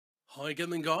Hi again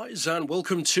then guys, and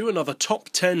welcome to another top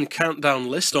 10 countdown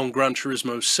list on Gran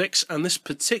Turismo 6, and this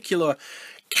particular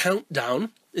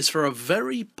countdown is for a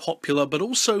very popular but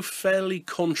also fairly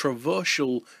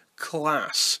controversial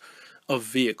class of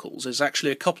vehicles. There's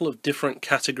actually a couple of different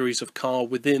categories of car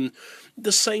within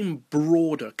the same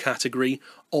broader category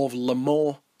of Le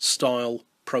Mans style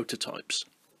prototypes.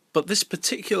 But this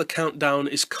particular countdown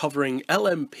is covering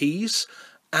LMPs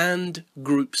and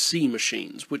Group C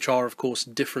machines, which are of course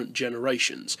different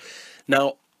generations.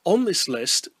 Now on this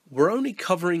list we're only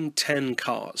covering 10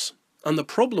 cars, and the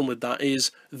problem with that is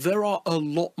there are a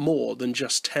lot more than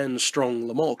just 10 strong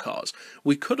Le Mans cars.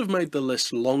 We could have made the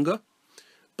list longer,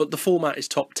 but the format is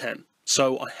top 10,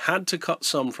 so I had to cut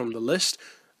some from the list,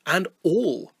 and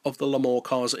all of the Le Mans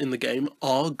cars in the game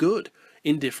are good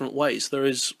in different ways. There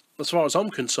is, as far as I'm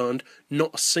concerned,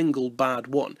 not a single bad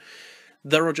one.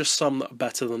 There are just some that are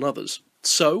better than others.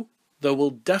 So there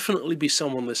will definitely be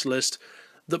some on this list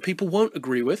that people won't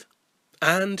agree with,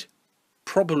 and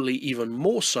probably even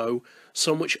more so,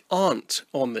 some which aren't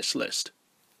on this list,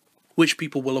 which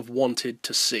people will have wanted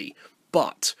to see.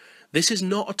 But this is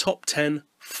not a top 10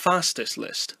 fastest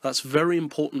list. That's very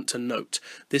important to note.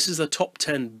 This is the top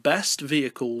 10 best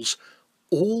vehicles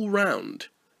all round.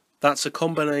 That's a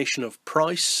combination of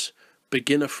price,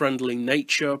 beginner-friendly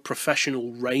nature,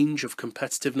 professional range of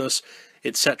competitiveness,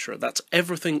 etc. That's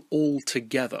everything all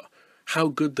together, how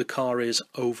good the car is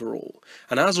overall.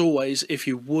 And as always, if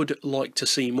you would like to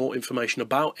see more information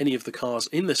about any of the cars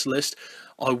in this list,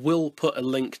 I will put a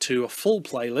link to a full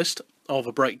playlist of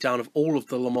a breakdown of all of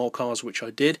the Le Mans cars which I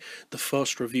did, the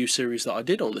first review series that I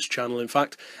did on this channel in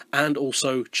fact, and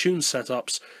also tune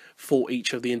setups for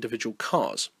each of the individual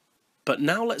cars. But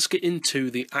now let's get into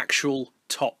the actual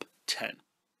top 10.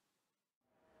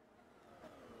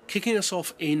 Kicking us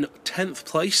off in 10th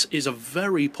place is a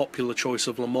very popular choice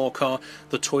of Le Mans car,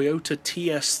 the Toyota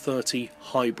TS30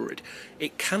 Hybrid.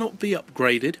 It cannot be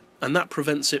upgraded, and that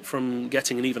prevents it from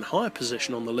getting an even higher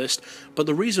position on the list, but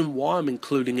the reason why I'm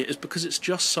including it is because it's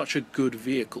just such a good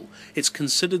vehicle. It's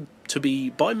considered to be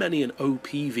by many an OP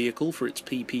vehicle for its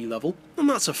PP level, and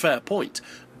that's a fair point.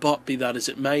 But be that as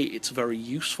it may, it's very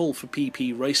useful for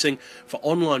PP racing, for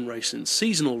online racing,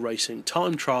 seasonal racing,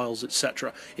 time trials,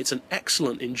 etc. It's an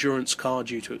excellent endurance car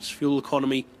due to its fuel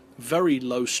economy, very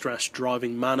low stress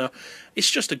driving manner.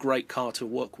 It's just a great car to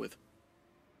work with.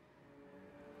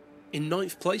 In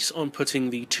 9th place, I'm putting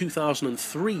the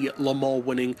 2003 Le Mans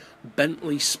winning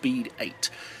Bentley Speed 8.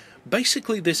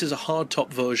 Basically, this is a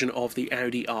hardtop version of the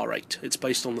Audi R8. It's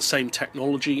based on the same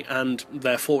technology, and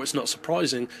therefore it's not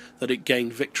surprising that it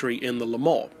gained victory in the Le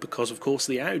Mans, because of course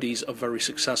the Audis are very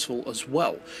successful as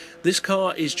well. This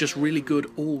car is just really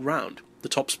good all round. The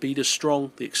top speed is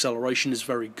strong, the acceleration is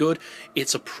very good,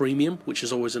 it's a premium, which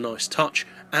is always a nice touch,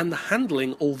 and the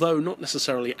handling, although not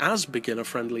necessarily as beginner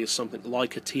friendly as something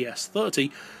like a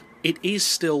TS30, it is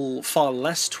still far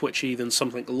less twitchy than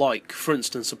something like, for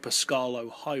instance, a Pescarolo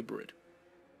Hybrid.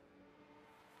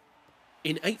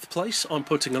 In 8th place, I'm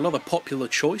putting another popular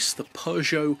choice, the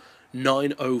Peugeot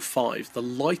 905, the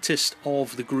lightest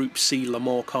of the Group C Le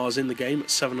Mans cars in the game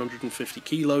at 750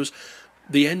 kilos.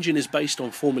 The engine is based on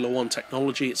Formula 1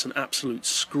 technology, it's an absolute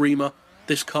screamer.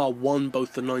 This car won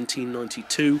both the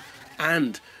 1992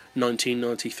 and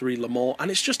 1993 Le Mans, and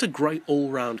it's just a great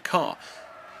all-round car.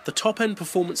 The top-end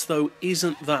performance though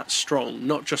isn't that strong,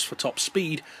 not just for top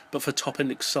speed, but for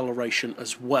top-end acceleration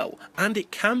as well. And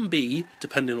it can be,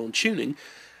 depending on tuning,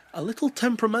 a little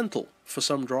temperamental for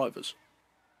some drivers.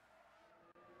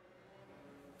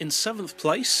 In 7th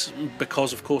place,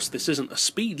 because of course this isn't a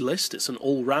speed list, it's an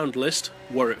all-round list,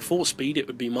 were it for speed it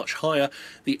would be much higher,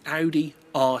 the Audi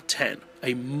R10.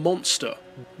 A monster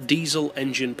diesel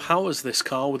engine powers this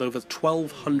car with over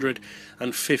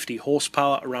 1250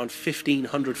 horsepower, around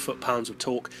 1500 foot-pounds of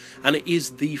torque, and it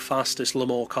is the fastest Le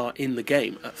Mans car in the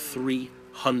game at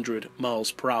 300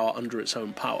 miles per hour under its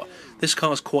own power. This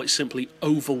car is quite simply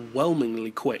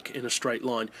overwhelmingly quick in a straight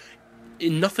line.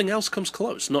 Nothing else comes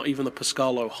close, not even the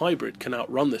Pescarolo Hybrid can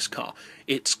outrun this car.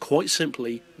 It's quite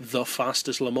simply the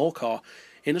fastest Le Mans car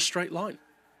in a straight line.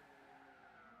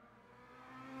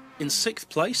 In 6th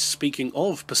place, speaking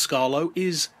of Pescarolo,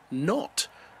 is not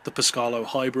the Pescarolo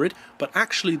Hybrid, but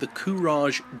actually the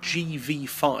Courage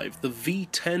GV5, the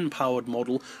V10 powered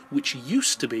model, which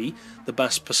used to be the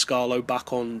best Pescarolo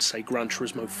back on, say, Gran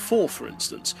Turismo 4 for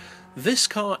instance. This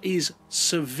car is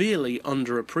severely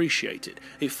underappreciated.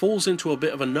 It falls into a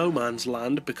bit of a no man's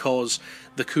land because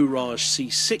the Courage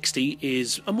C60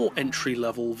 is a more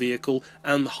entry-level vehicle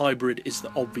and the hybrid is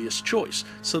the obvious choice,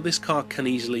 so this car can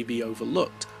easily be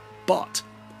overlooked. But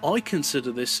I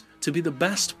consider this to be the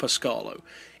best Pescarolo.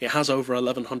 It has over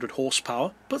 1100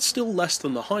 horsepower, but still less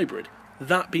than the hybrid.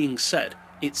 That being said,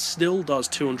 it still does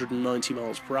 290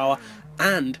 miles per hour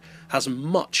and has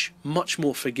much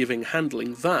more forgiving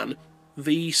handling than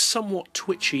the somewhat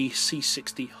twitchy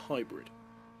C60 hybrid.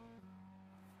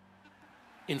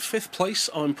 In 5th place,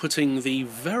 I'm putting the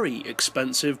very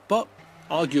expensive, but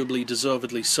arguably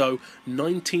deservedly so,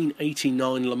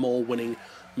 1989 Le Mans winning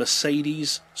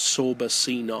Mercedes Sauber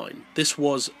C9. This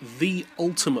was the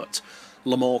ultimate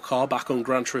Le Mans car back on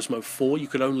Gran Turismo 4. You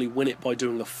could only win it by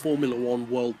doing the Formula 1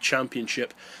 World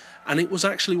Championship, and it was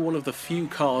actually one of the few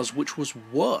cars which was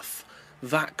worth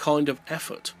that kind of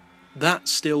effort. That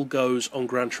still goes on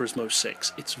Gran Turismo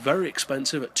 6. It's very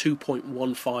expensive at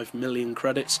 2.15 million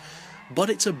credits, but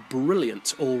it's a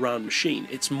brilliant all-round machine.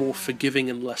 It's more forgiving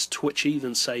and less twitchy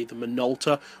than, say, the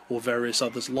Minolta or various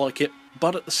others like it,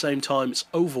 but at the same time it's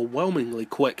overwhelmingly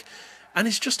quick, and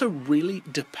it's just a really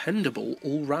dependable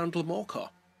all-round Le Mans car.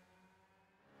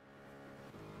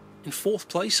 In 4th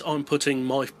place, I'm putting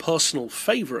my personal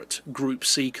favourite Group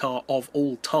C car of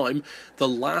all time, the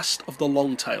last of the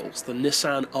long tails, the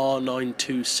Nissan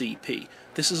R92CP.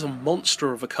 This is a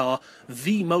monster of a car,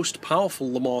 the most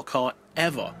powerful Le Mans car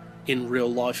ever in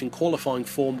real life, in qualifying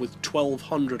form with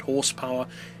 1200 horsepower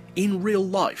in real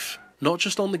life, not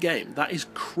just on the game. That is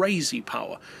crazy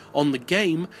power. On the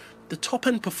game, the top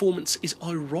end performance is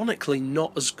ironically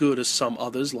not as good as some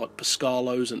others like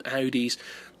Pescarolos and Audis,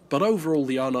 but overall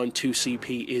the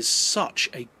R92CP is such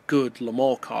a good Le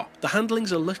Mans car. The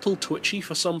handling's a little twitchy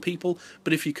for some people,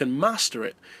 but if you can master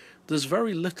it, there's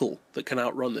very little that can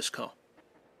outrun this car.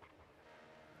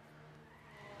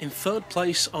 In 3rd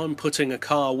place, I'm putting a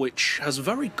car which has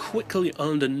very quickly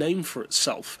earned a name for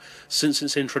itself since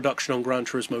its introduction on Gran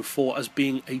Turismo 4 as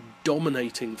being a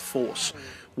dominating force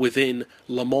within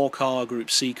Le Mans car, Group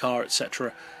C car,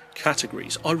 etc.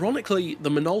 categories. Ironically,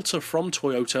 the Minolta from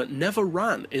Toyota never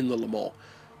ran in the Le Mans,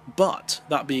 but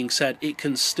that being said, it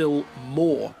can still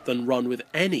more than run with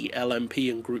any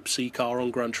LMP and Group C car on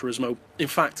Gran Turismo. In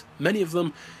fact, many of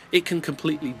them it can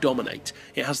completely dominate.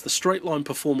 It has the straight line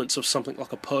performance of something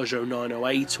like a Peugeot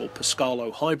 908 or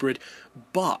Pescarolo hybrid,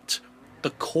 but the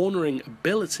cornering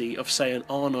ability of, say, an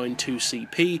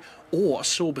R92CP or a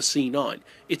Sauber C9.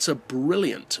 It's a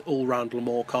brilliant all-round Le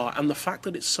Mans car, and the fact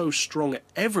that it's so strong at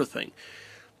everything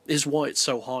is why it's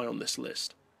so high on this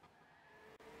list.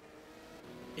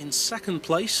 In 2nd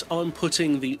place, I'm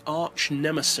putting the arch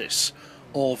nemesis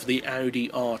of the Audi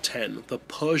R10, the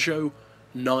Peugeot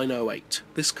 908.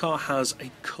 This car has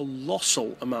a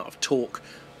colossal amount of torque,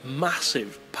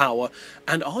 massive power,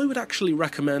 and I would actually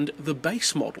recommend the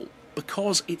base model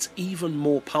because it's even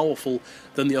more powerful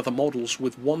than the other models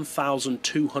with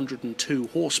 1,202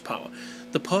 horsepower.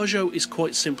 The Peugeot is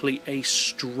quite simply a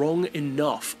strong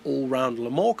enough all-round Le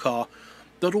Mans car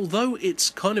that although it's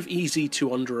kind of easy to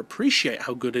underappreciate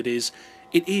how good it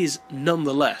is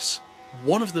nonetheless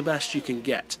one of the best you can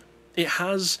get. It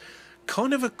has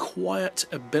kind of a quiet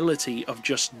ability of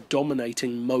just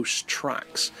dominating most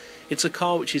tracks. It's a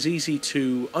car which is easy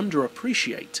to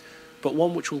underappreciate, but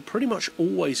one which will pretty much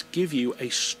always give you a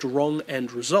strong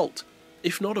end result,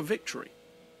 if not a victory.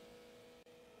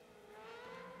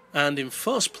 And in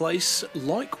 1st place,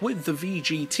 like with the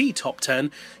VGT Top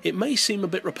 10, it may seem a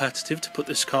bit repetitive to put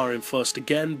this car in first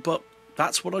again, but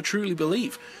that's what I truly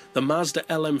believe. The Mazda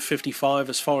LM55,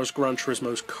 as far as Gran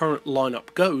Turismo's current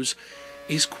lineup goes,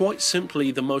 is quite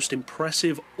simply the most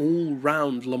impressive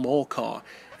all-round Le Mans car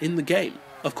in the game.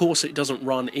 Of course, it doesn't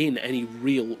run in any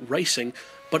real racing,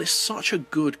 but it's such a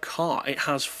good car. It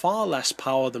has far less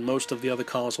power than most of the other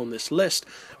cars on this list,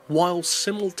 while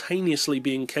simultaneously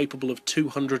being capable of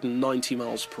 290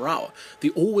 miles per hour. The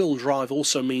all-wheel drive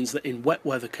also means that in wet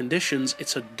weather conditions,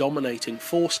 it's a dominating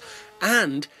force,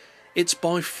 and it's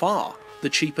by far the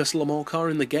cheapest Le Mans car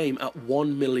in the game at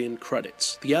 1 million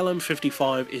credits. The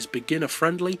LM55 is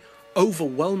beginner-friendly,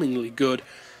 overwhelmingly good.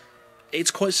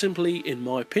 It's quite simply, in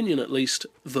my opinion at least,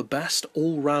 the best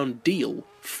all-round deal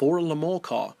for a Le Mans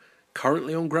car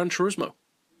currently on Gran Turismo.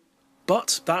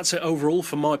 But that's it overall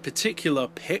for my particular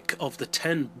pick of the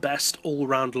 10 best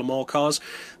all-round Le Mans cars.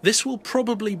 This will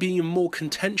probably be a more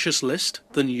contentious list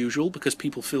than usual because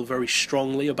people feel very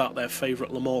strongly about their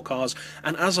favourite Le Mans cars,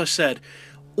 and as I said,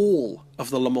 all of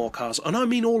the Le Mans cars, and I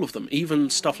mean all of them, even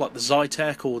stuff like the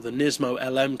Zytek or the Nismo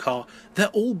LM car, they're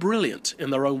all brilliant in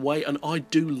their own way, and I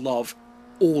do love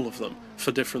all of them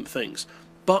for different things.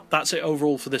 But that's it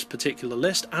overall for this particular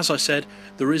list. As I said,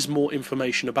 there is more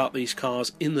information about these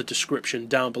cars in the description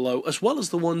down below, as well as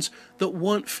the ones that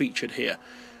weren't featured here.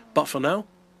 But for now,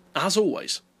 as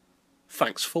always,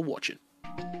 thanks for watching.